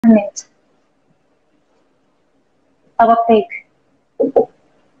minute. Our click.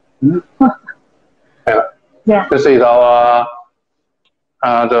 Yeah. This is our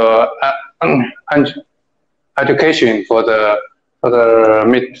education for the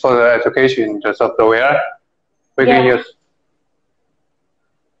education the software. We can use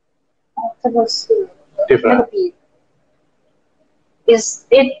different. Is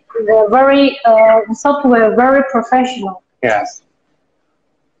it very software very professional? Yes.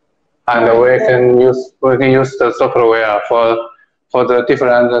 And we can use the software for the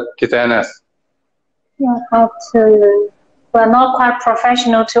different designers. Yeah, but we're not quite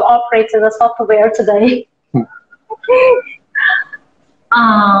professional to operate the software today.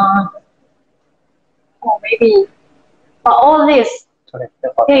 Or maybe for all this,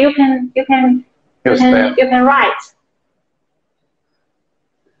 yeah, you can write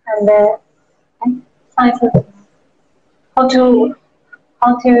and how to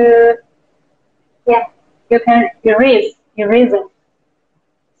yeah, you can erase it.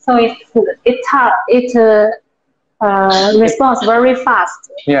 So it responds very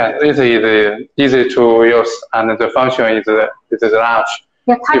fast. Yeah, it is easy to use, and the function is large.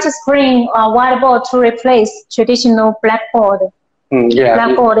 Yeah, touch screen whiteboard to replace traditional blackboard. Yeah,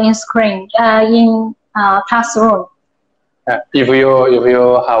 blackboard in screen in classroom. If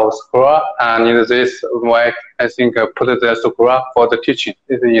you have scroll and in this way, I think put the scroll for the teaching.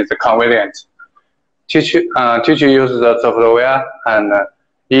 It is convenient. Teacher use the software and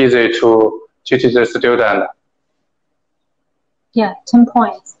easy to teach the student. Yeah, 10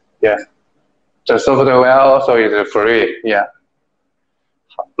 points. Yeah, the software also is free. Yeah.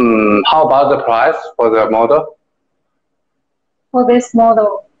 How about the price for the model? For this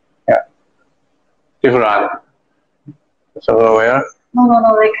model? Yeah, different software.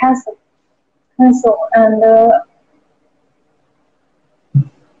 No, they cancel and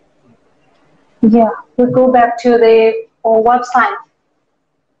yeah, we go back to the website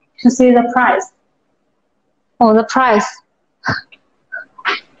to see the price. Oh, the price.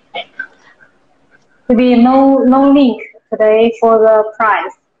 Maybe no link today for the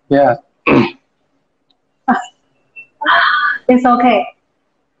price. Yeah. It's okay.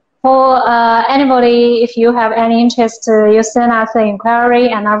 For anybody, if you have any interest, you send us an inquiry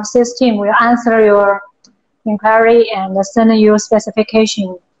and our sales team will answer your inquiry and send you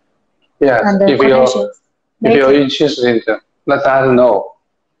specification. Yes, and if you're interested, let us know.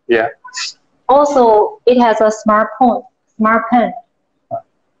 Yeah. Also, it has a smart pen.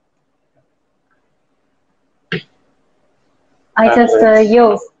 I just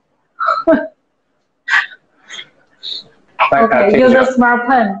use. Okay, use a smart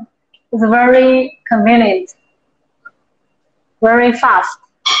pen. It's very convenient, very fast.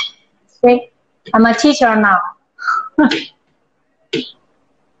 See, I'm a teacher now.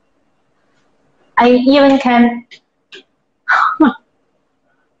 I even can.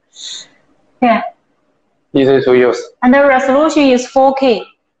 Yeah. Easy to use. And the resolution is 4K.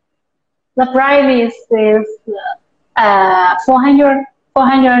 The brightness is 400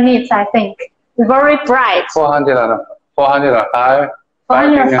 nits, I think. It's very bright. 405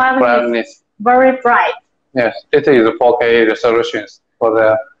 brightness. Very bright. Yes, it is 4K resolutions for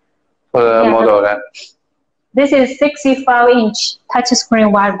the model. Then. This is 65-inch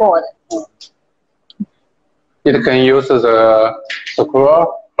touchscreen whiteboard. It can use the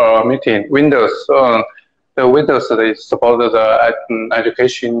scroll or meeting Windows. The Windows is support the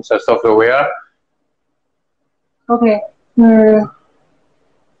education software. Okay.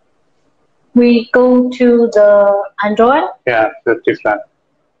 We go to the Android. Yeah, the different.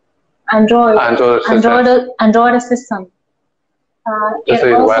 Android system. This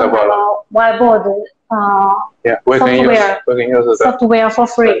is whiteboard. Yeah, we can use the software for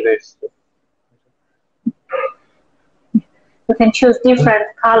free. You can choose different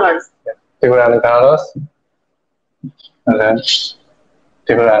colors. Yeah, different colors, and then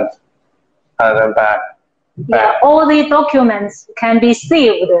different, and then back. Yeah, all the documents can be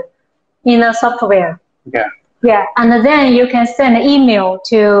saved in the software. Yeah. Yeah, and then you can send an email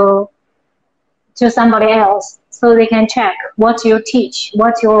to somebody else so they can check what you teach,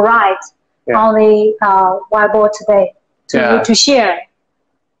 what you write on the whiteboard today to share.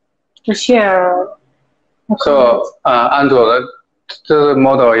 So Android, the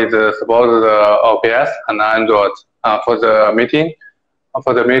model is supported OPS and Android for the meeting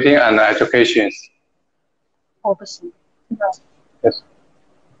and education. Yes.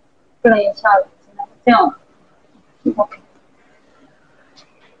 Okay.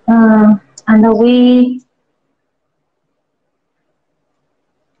 And we're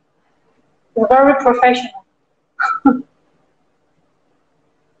very professional.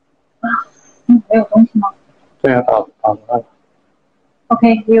 没有东西吗？对啊，好。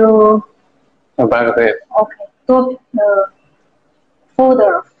Okay, you. Back there. Okay,多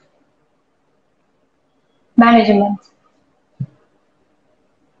folder management.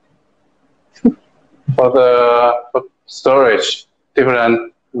 For the storage,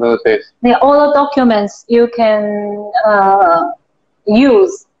 different notices. All the documents you can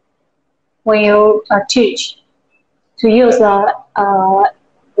use when you teach, to use a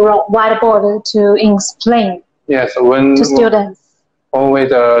whiteboard to explain. Yes, when to students. Only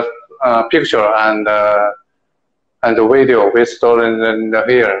the picture and the video we store in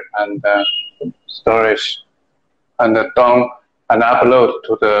here and storage and down and upload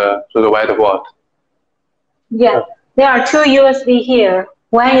to the whiteboard. Yeah, there are two USB here.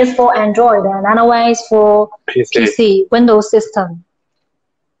 One is for Android and another one is for PC Windows system.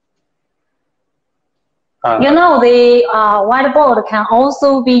 You know, the whiteboard can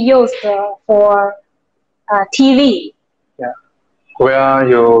also be used for TV. Yeah. Where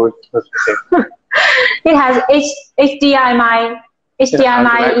you? It has HDMI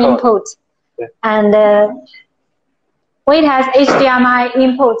input, yeah. And when it has HDMI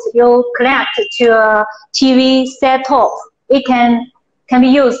input, you connect to a TV set-top. It can be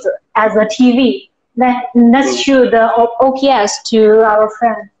used as a TV. Let's show the OPS to our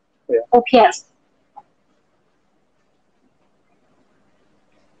friend. Yeah. OPS.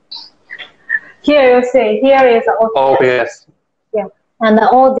 Here you see, here is OPS. Yeah, and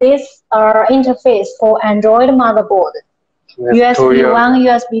all these are interface for Android motherboard. USB 1,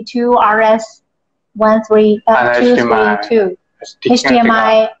 USB 2, RS 232,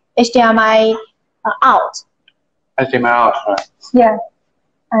 HDMI out. HDMI out, right? Yeah,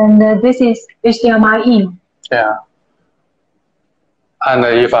 and this is HDMI in. Yeah. And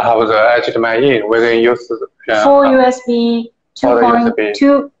if I have the HDMI in, we can use the 4 USB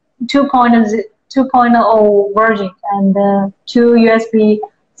 2.0 version and 2 USB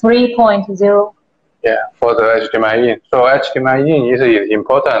 3.0. Yeah, for the HDMI in. So HDMI in is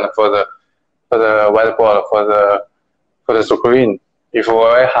important for the whiteboard, for the screen. If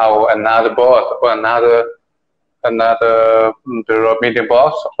we have another board or another meeting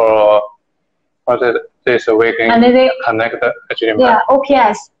box or this, we can connect the HDMI. Yeah,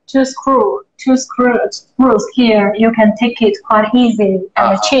 OPS, two screws here. You can take it quite easy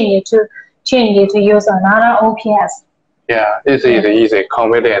and change it to use another OPS. Yeah, it's easy,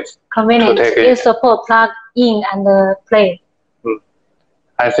 convenient. Convenient. It support plug in and play.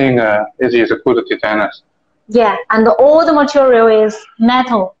 I think it is a good design. Yeah, and all the material is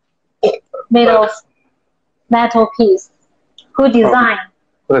metal, made of metal piece. Good design.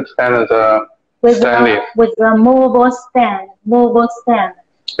 Good design with the movable stand.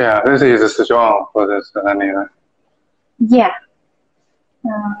 Yeah, this is strong for this anyway. Yeah.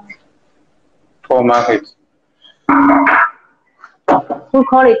 For market. Good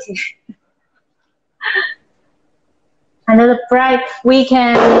quality. And the bright, we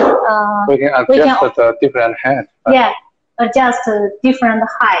can adjust the different height. Yeah, adjust different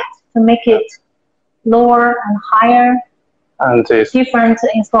height to make it lower and higher. And different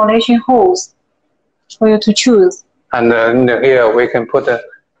installation holes for you to choose. And here we can put the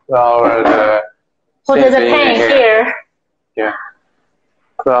pen here. Yeah.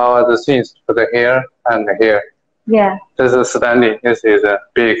 Put the things put here and here. Yeah. This is standing. This is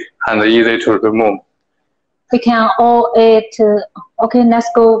big and easy to remove. We can okay, let's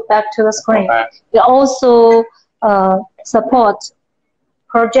go back to the screen. Okay. It also support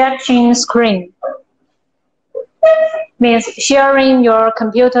projection screen. Means sharing your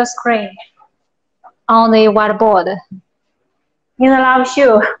computer screen on the whiteboard. In the live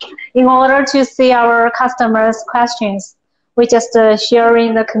show, in order to see our customers' questions, we just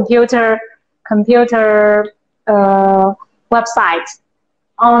sharing the computer website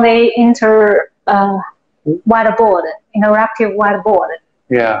on the whiteboard, interactive whiteboard.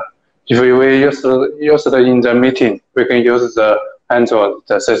 Yeah, if we use it in the meeting, we can use the Android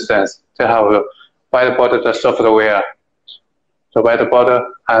assistance to have whiteboard the software, the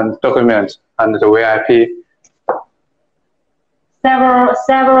whiteboard and document and the VIP.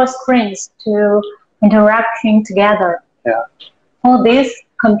 Several screens to interacting together. Yeah. For this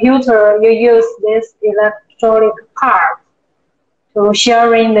computer, you use this electronic part to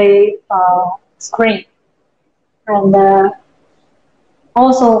sharing the screen, and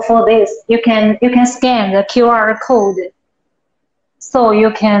also for this, you can scan the QR code, so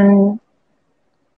you can